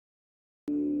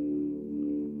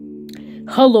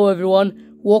Hello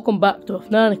everyone, welcome back to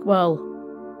Fnatic Well.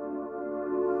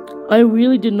 I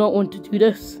really did not want to do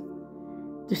this.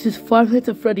 This is Five Nights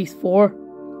at Freddy's 4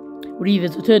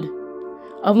 Revisited.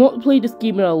 I've not played this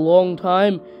game in a long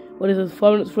time, but this is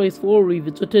Five Nights at Freddy's 4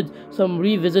 Revisited, so I'm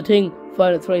revisiting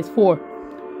Five Nights at Freddy's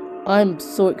 4. I'm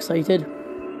so excited.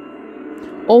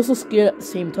 Also scared at the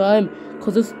same time,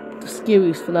 because it's the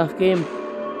scariest FNAF game.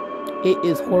 It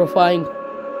is horrifying.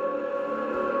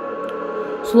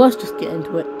 So let's just get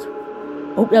into it.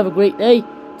 Hope you have a great day.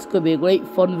 It's going to be a great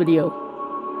fun video.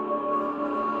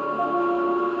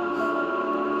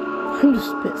 I'm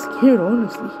just a bit scared,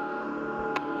 honestly.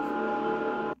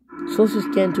 So let's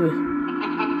just get into it.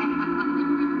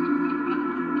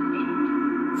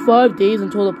 5 days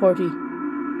until the party.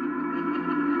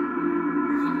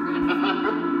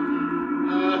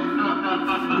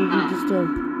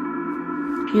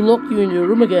 He locked you in your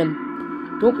room again.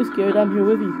 Don't be scared, I'm here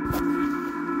with you.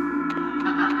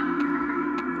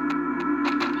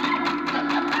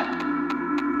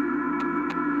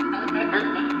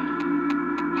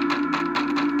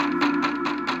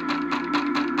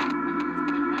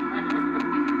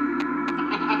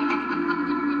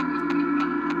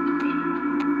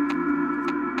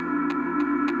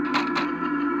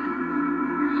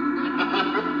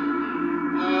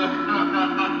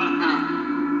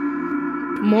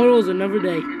 Tomorrow's another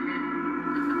day.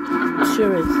 It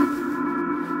sure is.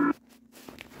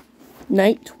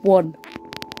 Night 1.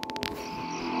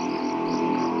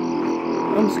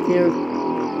 I'm scared.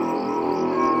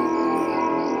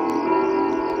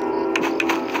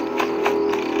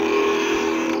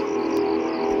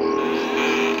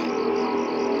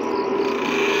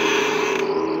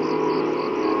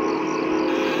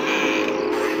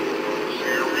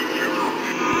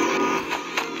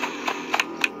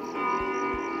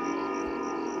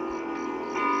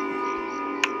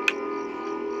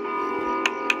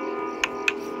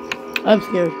 I'm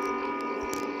scared.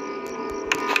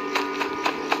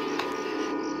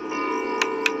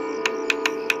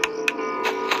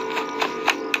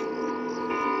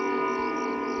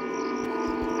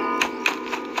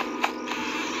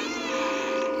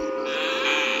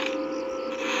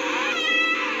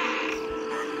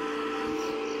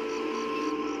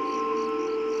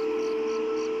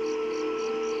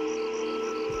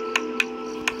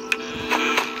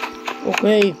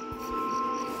 Okay,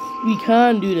 we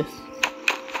can do this.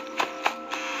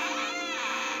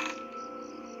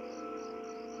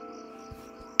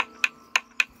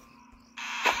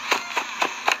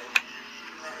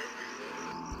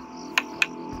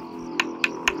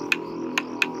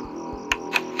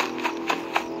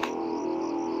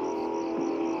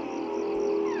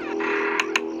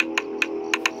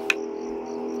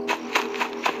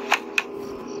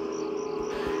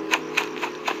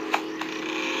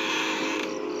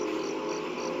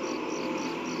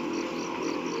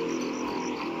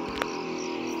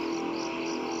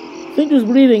 I think there's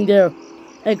breathing there.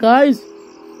 Hey guys.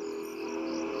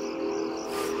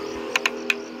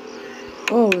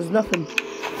 Oh, there's nothing.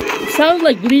 It sounds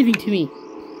like breathing to me.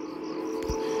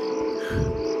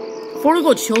 Before I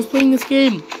got chills playing this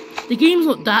game, the game's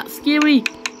not that scary,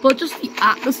 but just the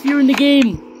atmosphere in the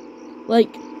game.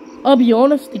 Like, I'll be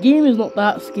honest, the game is not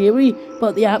that scary,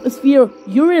 but the atmosphere,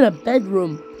 you're in a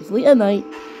bedroom, it's late at night,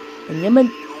 and you're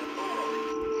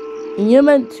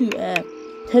meant to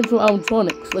tend from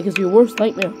animatronics, like it's your worst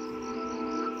nightmare.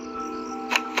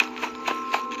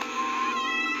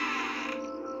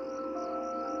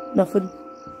 Nothing.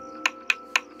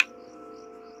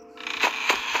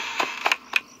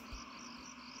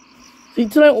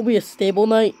 Think tonight will be a stable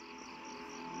night.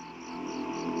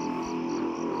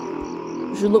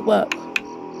 We should look back.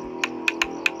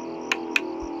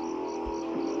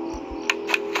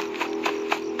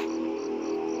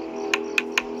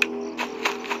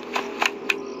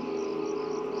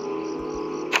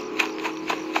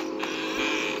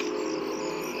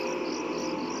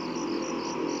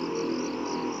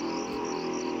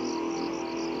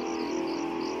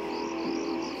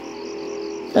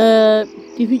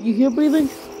 Do you think you hear breathing?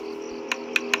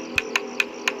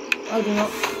 I do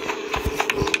not.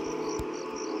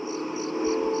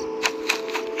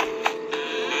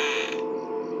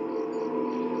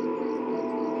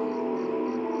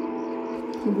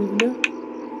 You breathing there?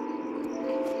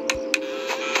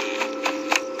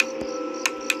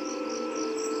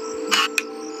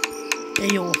 Hey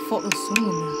yo, fuck, there's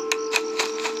someone there.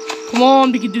 Come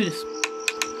on, we can do this.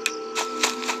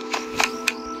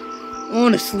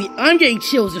 Honestly, I'm getting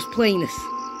chills just playing this.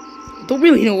 I don't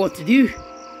really know what to do.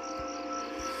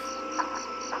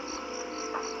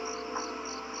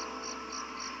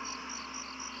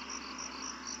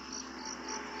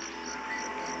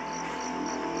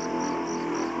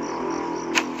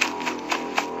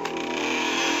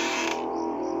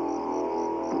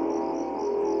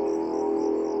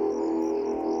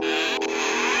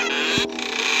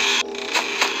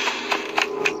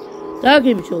 That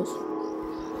gave me chills.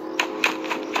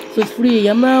 So it's 3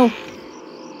 AM now.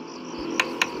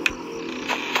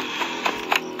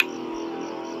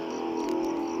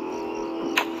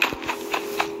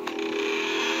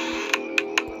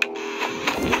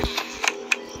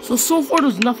 So far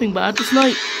there's nothing bad this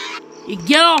night. You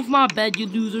get off my bed, you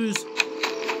losers.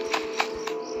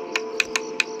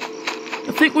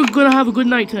 I think we're gonna have a good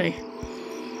night today.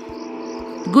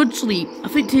 Good sleep. I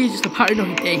think today's just a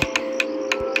paranoid day.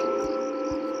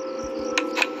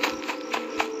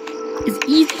 It's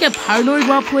easy to get paranoid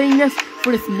while playing this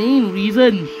for this main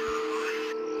reason.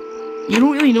 You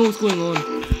don't really know what's going on.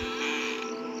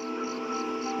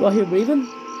 Do I hear breathing?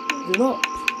 Do not.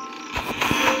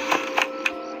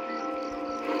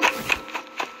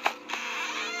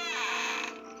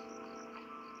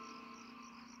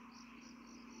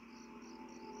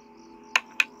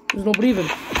 There's no breathing.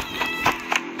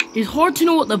 It's hard to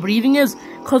know what the breathing is,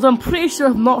 because I'm pretty sure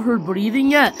I've not heard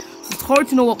breathing yet. So it's hard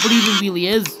to know what breathing really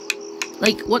is.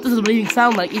 Like, what does the breathing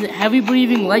sound like? Is it heavy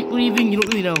breathing, light breathing? You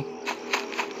don't really know.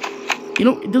 You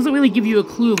know, it doesn't really give you a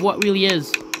clue of what really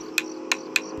is.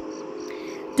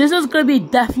 This is going to be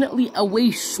definitely a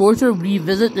way shorter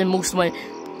revisit than most of my...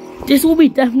 This will be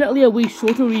definitely a way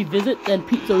shorter revisit than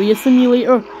Pizzeria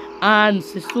Simulator and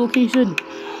Sister Location.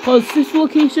 Because Sister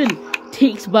Location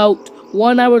takes about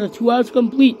 1 hour to 2 hours to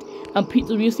complete, and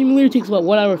Pizzeria Simulator takes about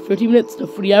 1 hour 30 minutes to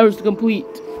 3 hours to complete.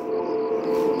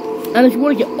 And if you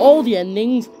want to get all the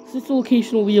endings, Sister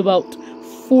Location will be about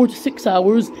 4 to 6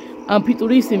 hours, and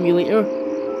Pizzeria Simulator,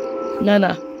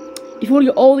 if you want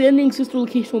to get all the endings, Sister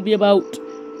Location will be about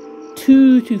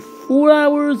 2 to 4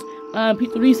 hours, and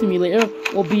Pizzeria Simulator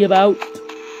will be about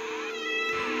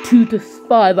 2 to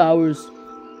 5 hours.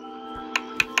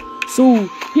 So,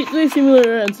 Pizzeria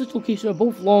Simulator and Sister Location are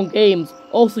both long games,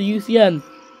 also UCN.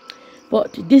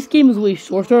 But this game is way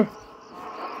shorter.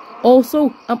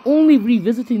 Also, I'm only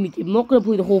revisiting the game, I'm not going to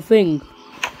play the whole thing.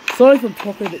 Sorry if I'm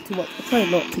talking a bit too much, I'll try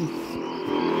not to.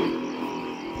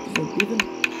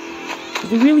 Is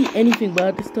there really anything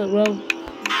bad this time around?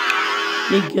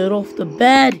 They get off the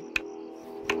bed!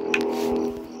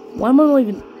 Why am I not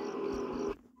even...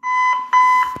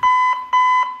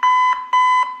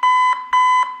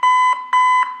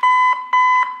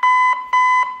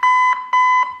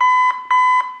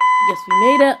 Yes, we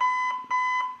made it.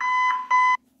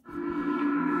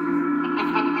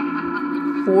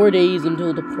 4 days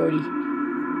until the party.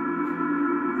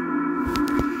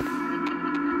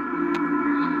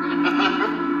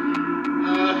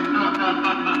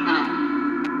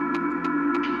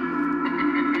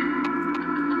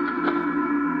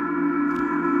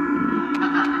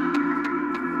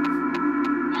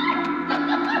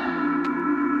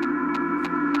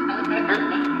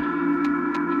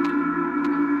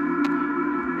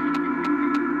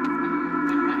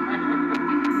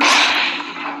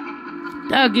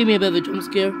 That gave me a bit of a jump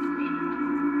scare.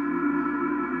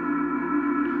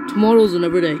 Tomorrow's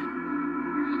another day.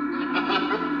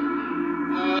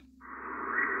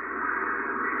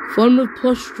 Fun with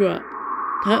plush strap.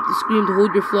 Tap the screen to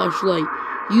hold your flashlight.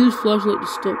 Use flashlight to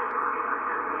stop.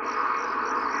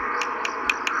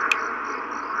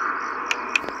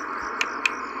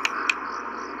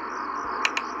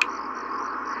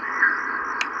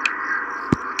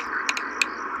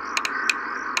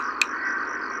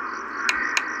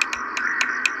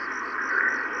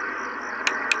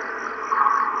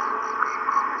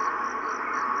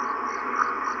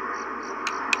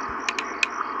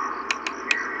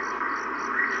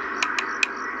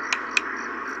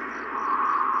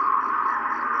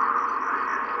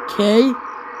 Okay,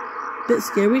 bit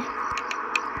scary.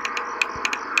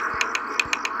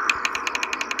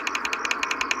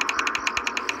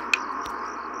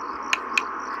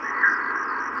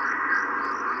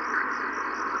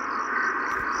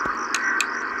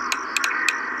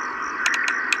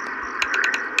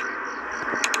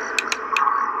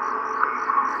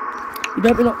 You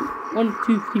better not. 1,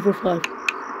 2, 3, 4, 5.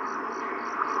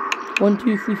 1,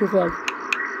 2, 3, 4, 5.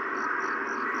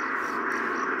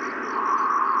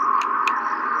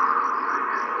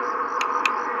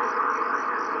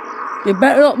 You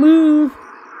better not move.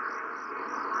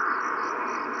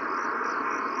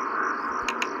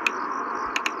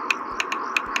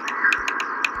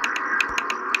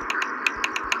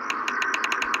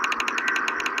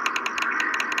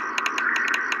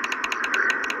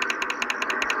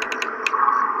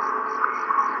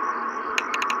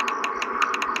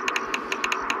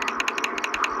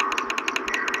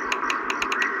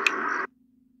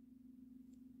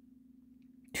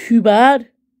 Too bad.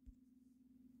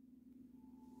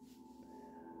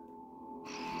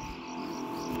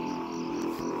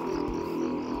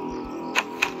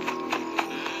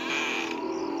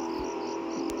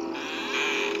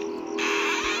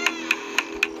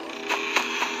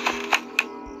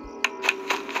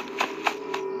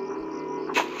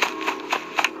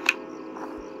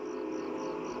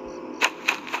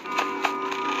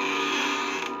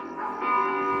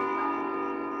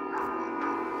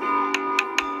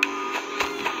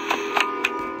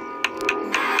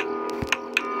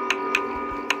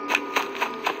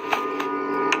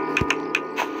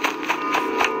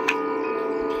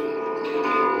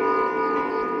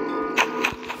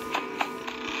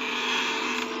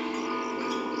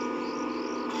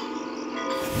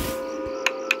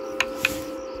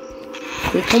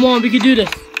 Come on, we can do this.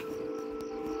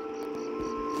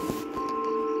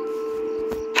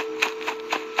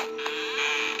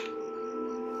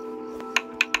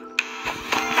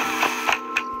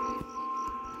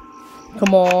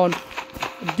 Come on.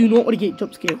 I do not want to get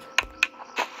jump scared.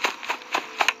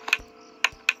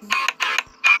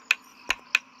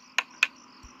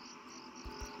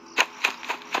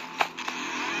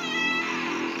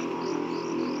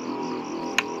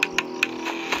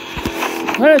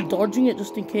 I'm kind of dodging it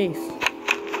just in case.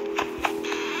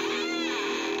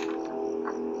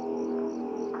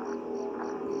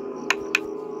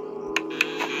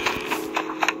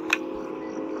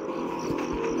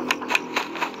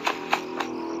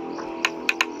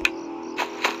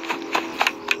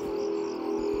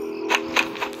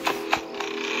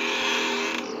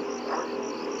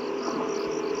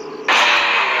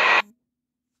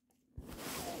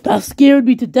 That scared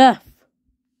me to death.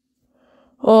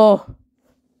 Oh.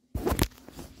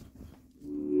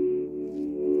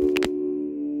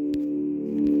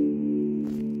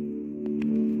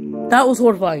 That was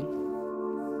horrifying.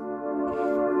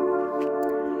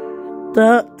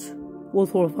 That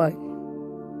was horrifying.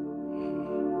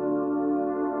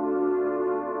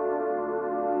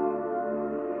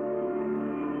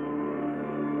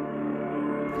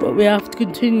 But we have to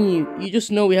continue. You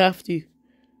just know we have to.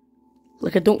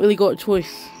 Like, I don't really got a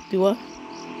choice, do I?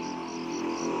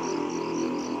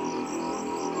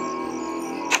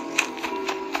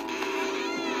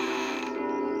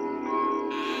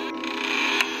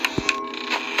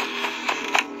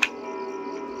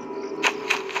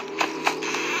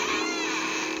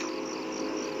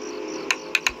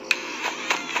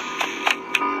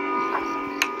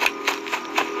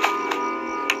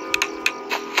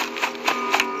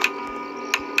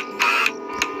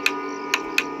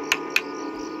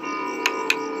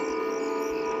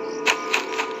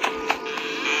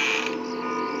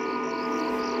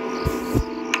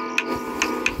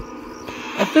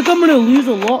 I think I'm gonna lose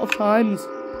a lot of times.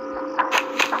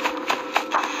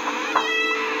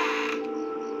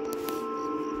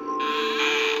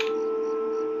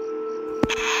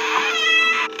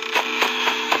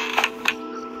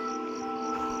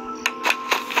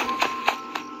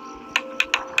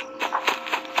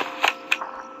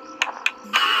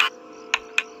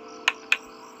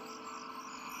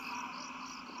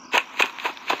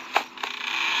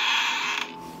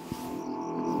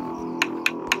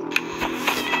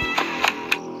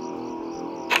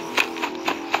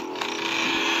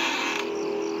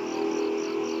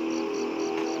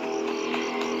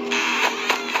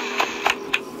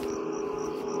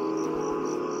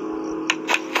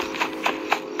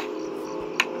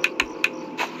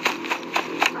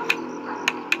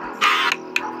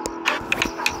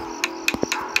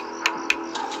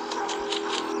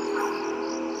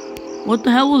 What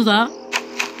the hell was that?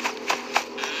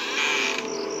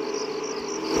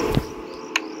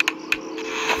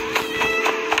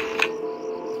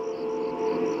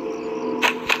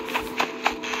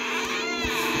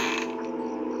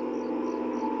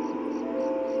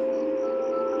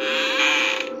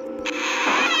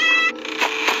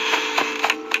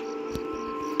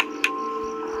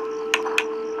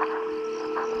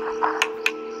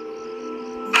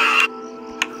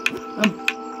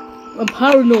 I'm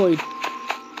paranoid.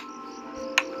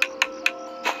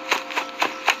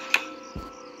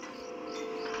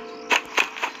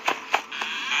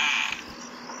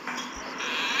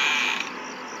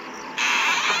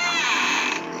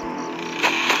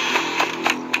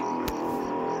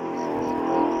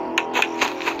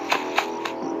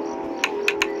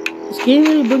 This game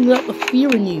really brings out the fear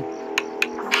in you.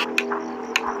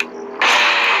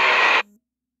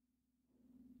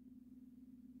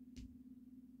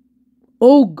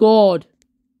 Oh God.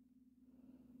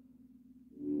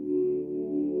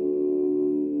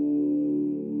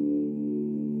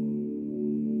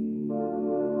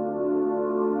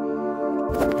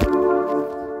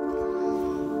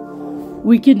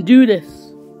 We can do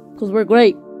this, because we're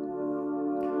great.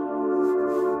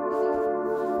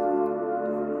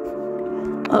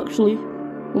 Actually,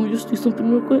 let me just do something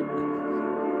real quick.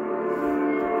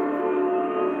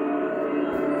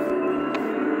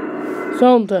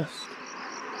 Sound test.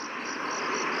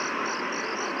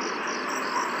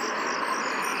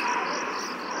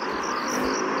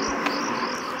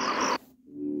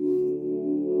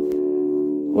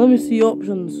 Let me see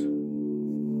options.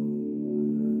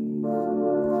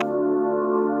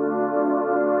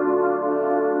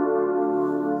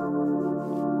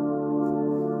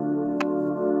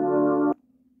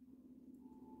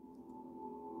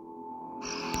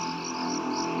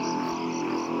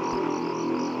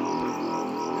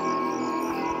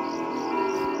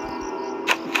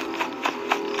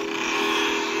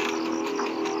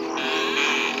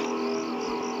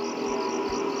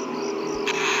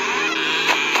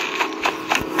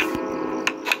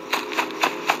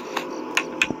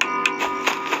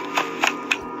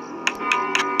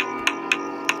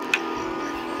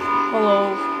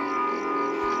 Hello.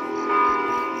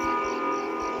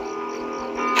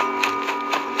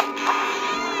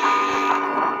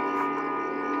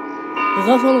 Does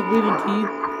that sound like breathing to you?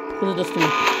 Because it does to me.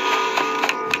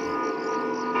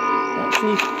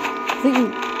 Actually, I think we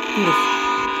do this.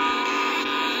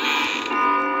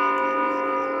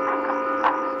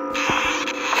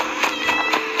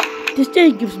 This day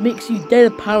just makes you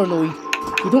dead paranoid.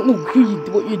 You don't know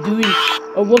what you're doing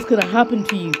or what's gonna happen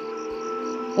to you.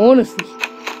 Honestly.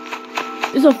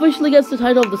 This officially gets the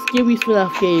title of the scariest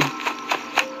FNAF game.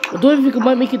 I don't even think I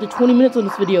might make it to 20 minutes on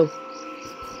this video.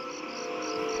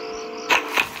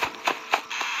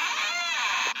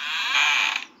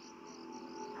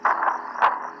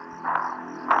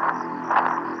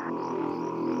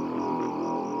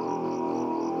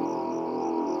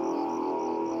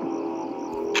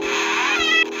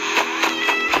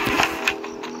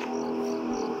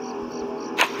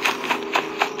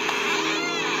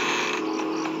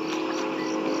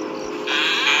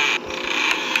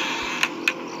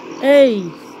 Hey!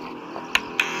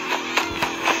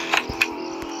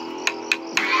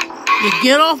 You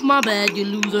get off my bed, you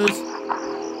losers!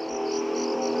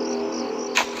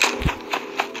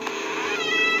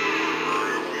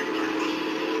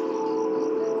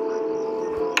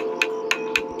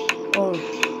 Oh.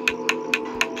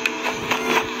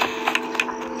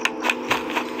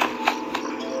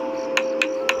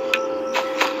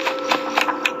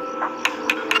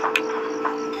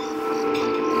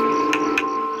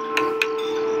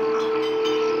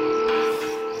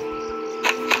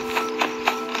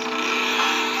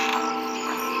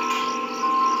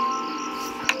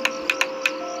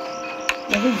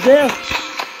 Nothing's there.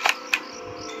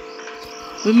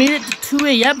 We made it to 2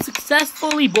 AM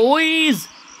successfully, boys!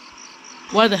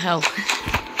 Why the hell?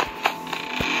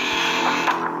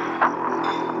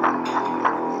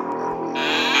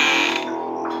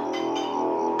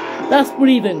 That's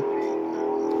breathing.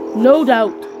 No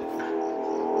doubt.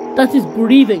 That is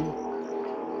breathing.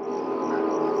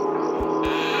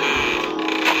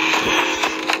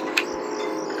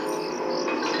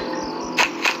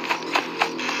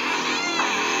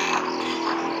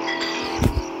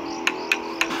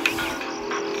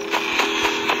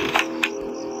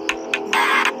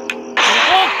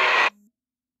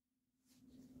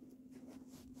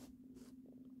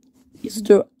 Is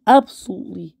there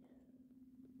absolutely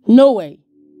no way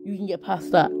you can get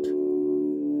past that?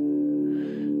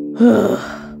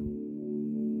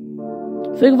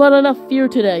 Think about enough fear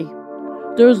today.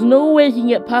 There's no way you can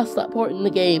get past that part in the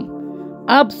game.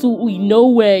 Absolutely no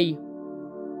way.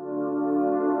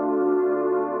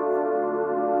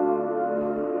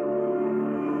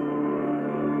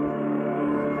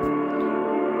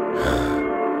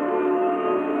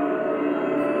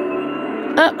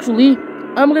 Actually,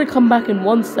 I'm gonna come back in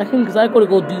 1 second because I gotta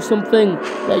go do something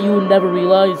that you would never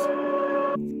realize.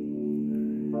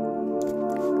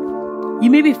 You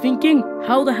may be thinking,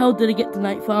 how the hell did I get to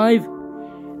night 5?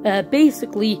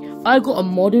 Basically, I got a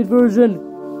modded version.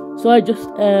 So I just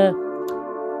got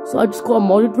a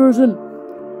modded version.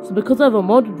 So because I have a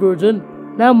modded version,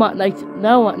 now I'm at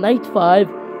night 5,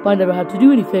 but I never had to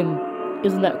do anything.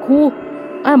 Isn't that cool?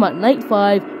 I'm at night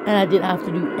 5 and I didn't have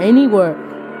to do any work.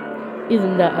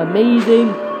 Isn't that amazing?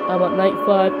 I'm at night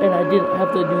 5 and I didn't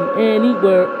have to do any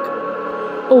work.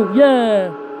 Oh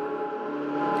yeah!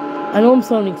 I know I'm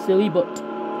sounding silly, but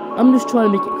I'm just trying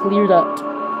to make it clear that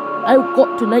I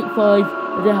got to night 5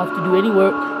 and didn't have to do any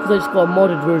work because I just got a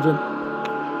modded version.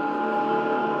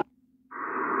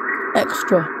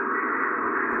 Extra.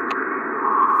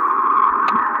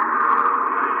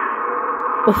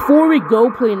 Before we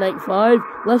go play night 5,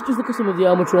 let's just look at some of the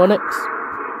animatronics.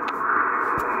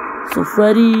 So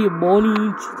Freddy,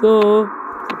 Bonnie, Cheetah,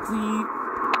 Foxy,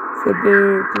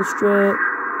 Fredbear, Plushtrap,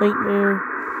 Nightmare.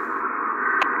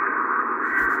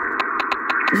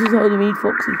 This is how they made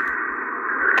Foxy.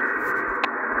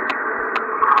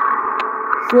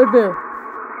 Fredbear.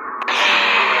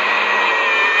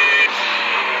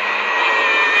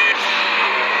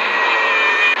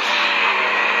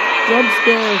 Jump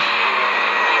scare.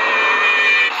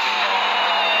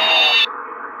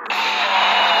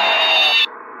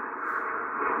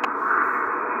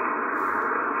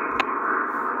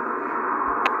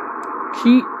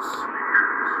 Cheats.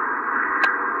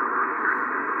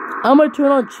 I'm gonna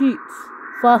turn on cheats.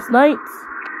 Fast nights.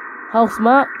 House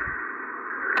map.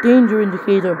 Danger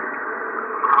indicator.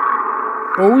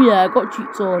 Oh yeah, I got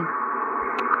cheats on.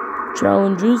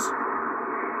 Challenges.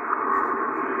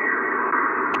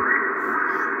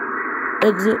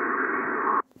 Exit.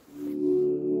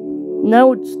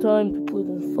 Now it's time to play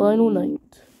the final night.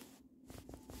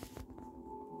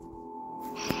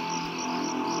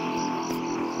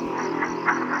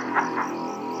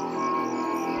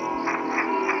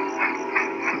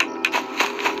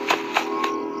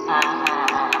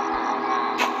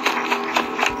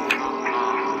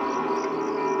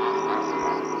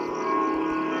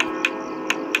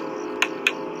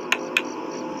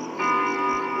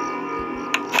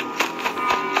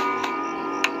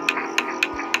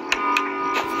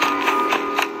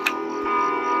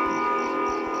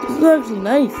 This is actually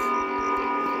nice.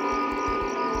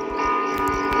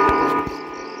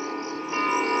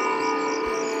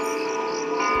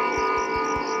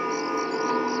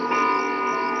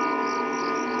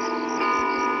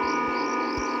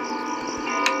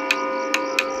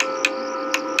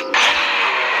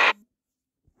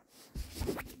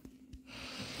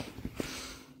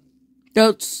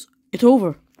 It's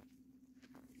over.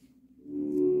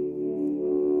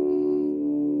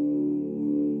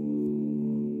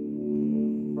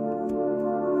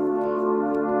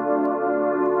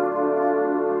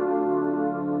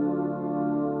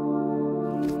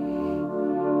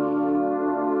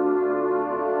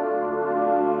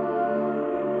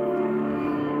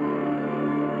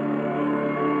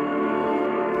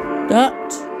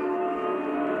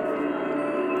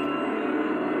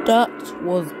 That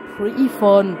was pretty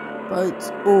fun, but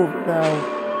it's over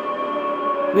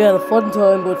now. We had a fun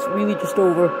time, but it's really just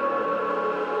over.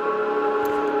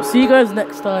 I'll see you guys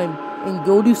next time, and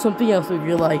go do something else with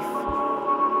your life.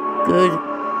 Goodbye.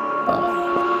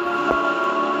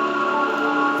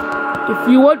 If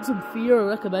you want some fear, I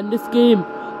recommend this game.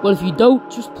 But if you don't,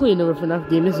 just play another FNAF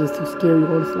game. This is too scary,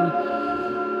 honestly.